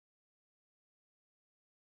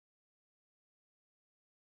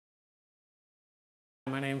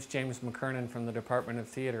My name is James McKernan from the Department of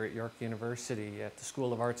Theatre at York University at the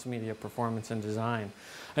School of Arts, Media, Performance and Design.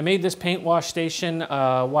 I made this paint wash station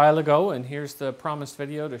a while ago, and here's the promised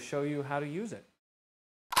video to show you how to use it.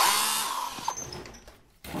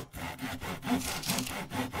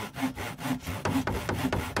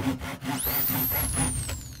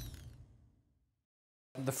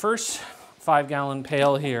 The first 5-gallon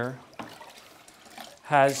pail here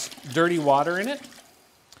has dirty water in it.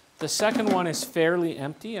 The second one is fairly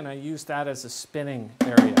empty, and I use that as a spinning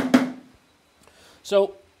area.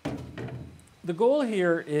 So the goal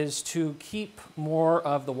here is to keep more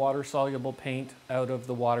of the water-soluble paint out of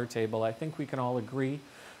the water table. I think we can all agree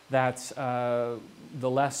that the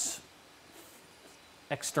less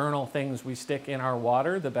external things we stick in our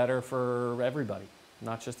water, the better for everybody,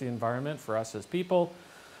 not just the environment, for us as people.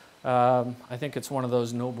 I think it's one of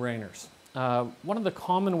those no-brainers. One of the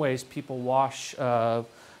common ways people wash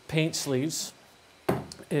paint sleeves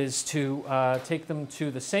is to take them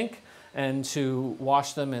to the sink and to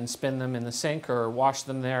wash them and spin them in the sink, or wash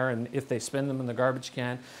them there, and if they spin them in the garbage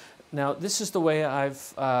can. Now, this is the way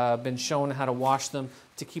I've been shown how to wash them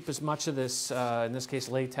to keep as much of this, in this case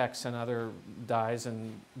latex and other dyes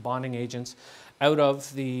and bonding agents, out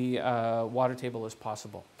of the water table as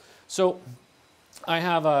possible. So I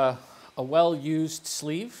have a well-used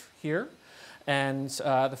sleeve here. And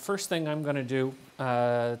the first thing I'm going to do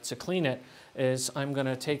to clean it is I'm going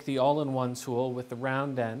to take the all-in-one tool with the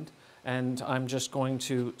round end, and I'm just going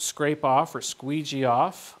to scrape off or squeegee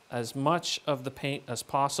off as much of the paint as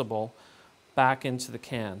possible back into the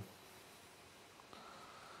can.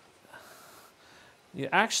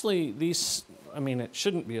 I mean, it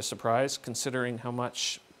shouldn't be a surprise considering how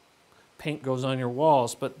much paint goes on your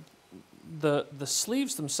walls, but the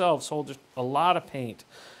sleeves themselves hold a lot of paint.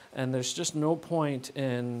 And there's just no point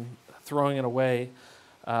in throwing it away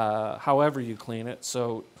however you clean it.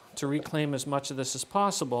 So to reclaim as much of this as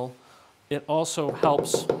possible, it also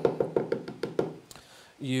helps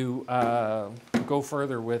you go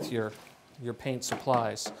further with your paint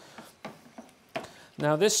supplies.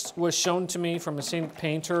 Now, this was shown to me from a scenic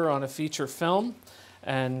painter on a feature film,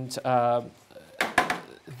 and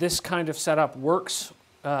this kind of setup works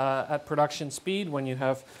at production speed when you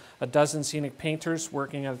have a dozen scenic painters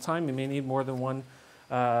working at a time. You may need more than one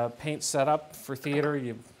paint setup. For theater,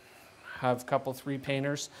 you have a couple, 3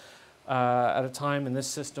 painters at a time, and this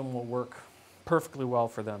system will work perfectly well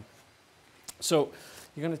for them. So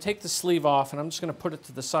you're going to take the sleeve off, and I'm just going to put it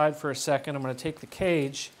to the side for a second. I'm going to take the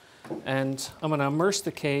cage, and I'm going to immerse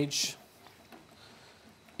the cage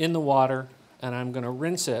in the water, and I'm going to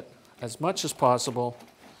rinse it as much as possible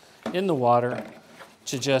in the water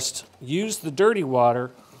to just use the dirty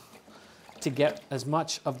water to get as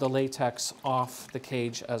much of the latex off the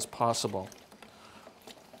cage as possible.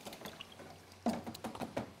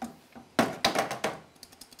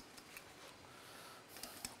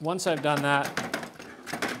 Once I've done that,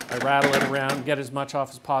 I rattle it around, get as much off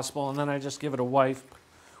as possible, and then I just give it a wipe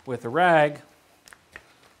with a rag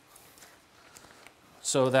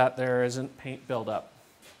so that there isn't paint buildup.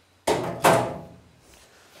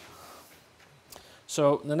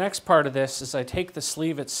 So the next part of this is I take the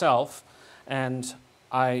sleeve itself and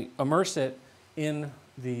I immerse it in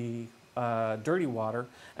the dirty water,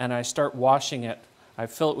 and I start washing it. I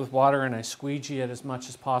fill it with water and I squeegee it as much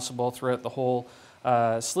as possible throughout the whole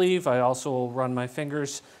sleeve. I also run my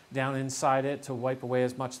fingers down inside it to wipe away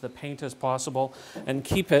as much of the paint as possible and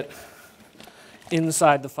keep it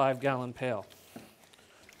inside the 5-gallon pail.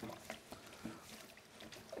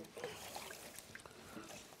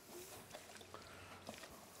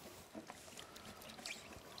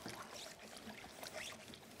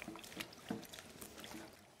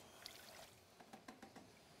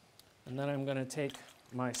 And then I'm going to take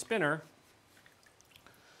my spinner,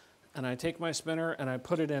 and I take my spinner and I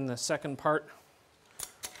put it in the second part,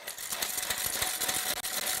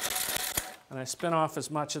 and I spin off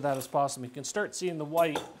as much of that as possible. You can start seeing the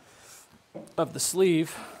white of the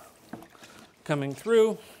sleeve coming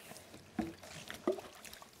through.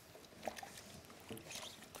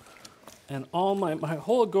 And my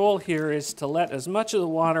whole goal here is to let as much of the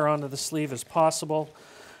water onto the sleeve as possible,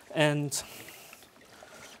 and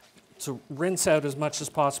to rinse out as much as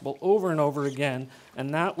possible over and over again,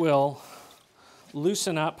 and that will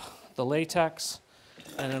loosen up the latex,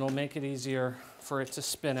 and it'll make it easier for it to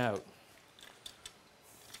spin out.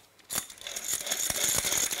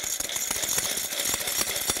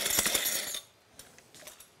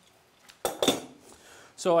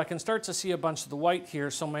 So I can start to see a bunch of the white here,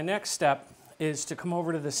 so my next step is to come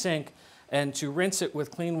over to the sink and to rinse it with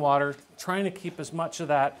clean water, trying to keep as much of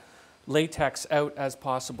that latex out as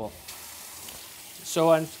possible.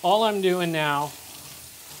 So all I'm doing now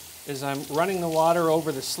is I'm running the water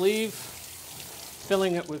over the sleeve,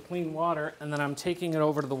 filling it with clean water, and then I'm taking it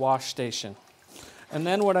over to the wash station. And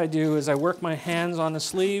then what I do is I work my hands on the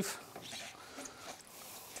sleeve,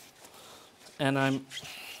 and I'm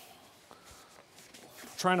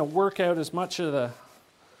trying to work out as much of the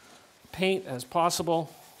paint as possible.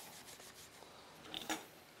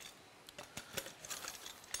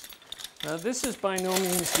 Now this is by no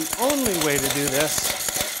means the only way to do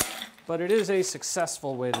this, but it is a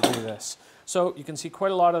successful way to do this. So you can see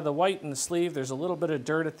quite a lot of the white in the sleeve. There's a little bit of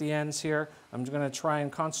dirt at the ends here. I'm going to try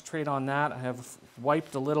and concentrate on that. I have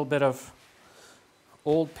wiped a little bit of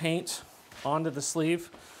old paint onto the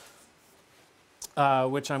sleeve,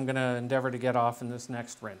 which I'm going to endeavor to get off in this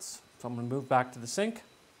next rinse. So I'm going to move back to the sink,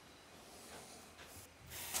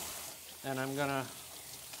 and I'm going to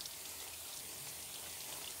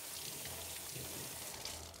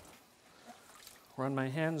run my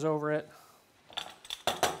hands over it,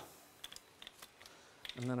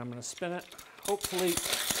 and then I'm going to spin it, hopefully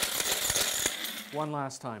one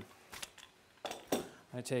last time.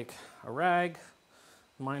 I take a rag,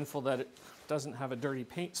 mindful that it doesn't have a dirty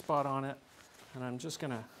paint spot on it, and I'm just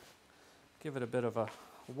going to give it a bit of a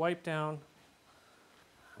wipe down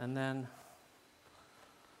and then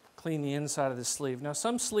clean the inside of the sleeve. Now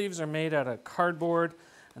some sleeves are made out of cardboard,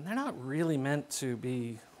 and they're not really meant to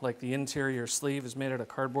be, like the interior sleeve is made out of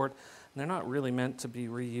cardboard, and they're not really meant to be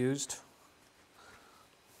reused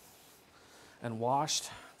and washed.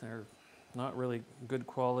 They're not really good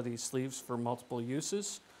quality sleeves for multiple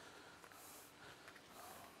uses.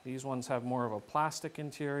 These ones have more of a plastic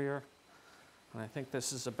interior, and I think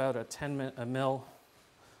this is about a 10 mil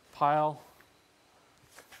pile.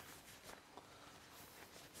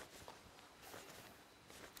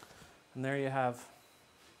 And there you have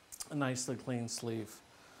a nicely clean sleeve.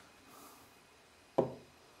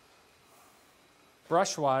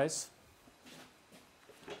 Brush-wise,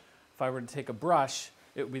 if I were to take a brush,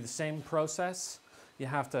 it would be the same process. You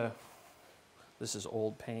have to, this is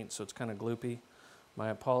old paint, so it's kind of gloopy. My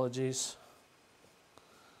apologies.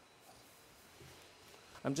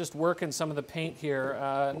 I'm just working some of the paint here.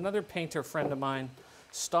 Another painter friend of mine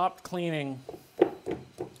stopped cleaning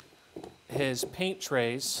his paint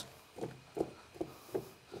trays.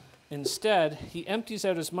 Instead, he empties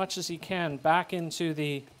out as much as he can back into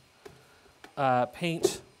the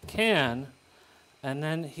paint can, and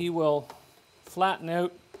then he will flatten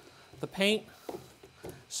out the paint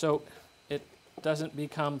so it doesn't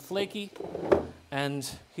become flaky, and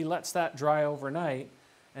he lets that dry overnight,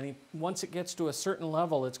 and once it gets to a certain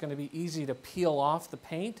level, it's going to be easy to peel off the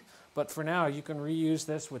paint. But for now, you can reuse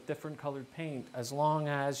this with different colored paint as long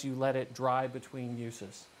as you let it dry between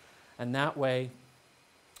uses, and that way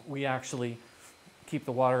we actually keep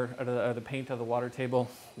the water, the paint out of the water table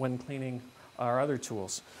when cleaning our other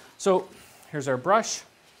tools. So here's our brush.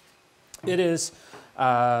 It is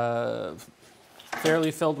fairly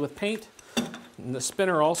filled with paint. And the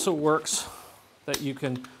spinner also works that you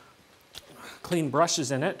can clean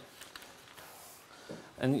brushes in it.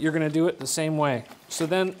 And you're going to do it the same way. So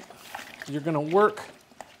then you're going to work.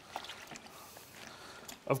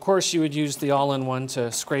 Of course, you would use the all-in-one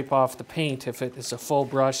to scrape off the paint if it is a full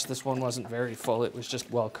brush. This one wasn't very full, it was just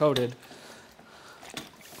well coated.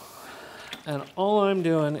 And all I'm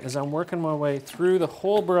doing is I'm working my way through the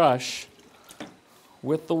whole brush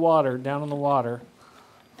with the water, down in the water,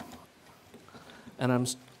 and I'm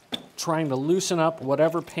trying to loosen up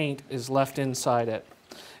whatever paint is left inside it.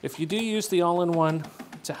 If you do use the all-in-one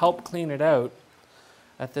to help clean it out,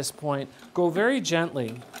 at this point, go very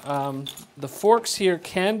gently. The forks here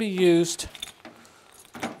can be used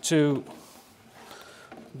to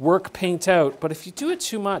work paint out, but if you do it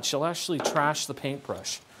too much, you'll actually trash the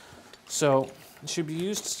paintbrush. So it should be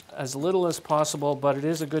used as little as possible, but it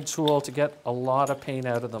is a good tool to get a lot of paint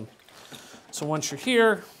out of them. So once you're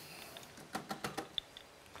here,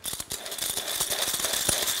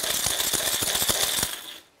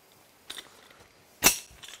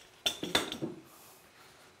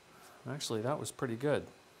 actually, that was pretty good.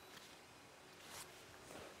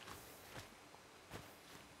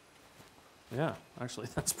 Yeah, actually,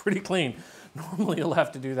 that's pretty clean. Normally, you'll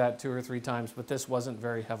have to do that 2 or 3 times, but this wasn't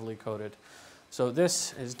very heavily coated. So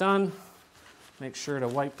this is done. Make sure to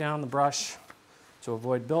wipe down the brush to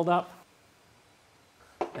avoid buildup,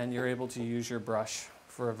 and you're able to use your brush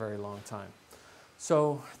for a very long time.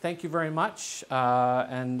 So thank you very much,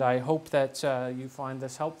 and I hope that you find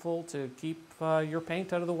this helpful to keep your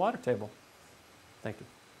paint out of the water table. Thank you.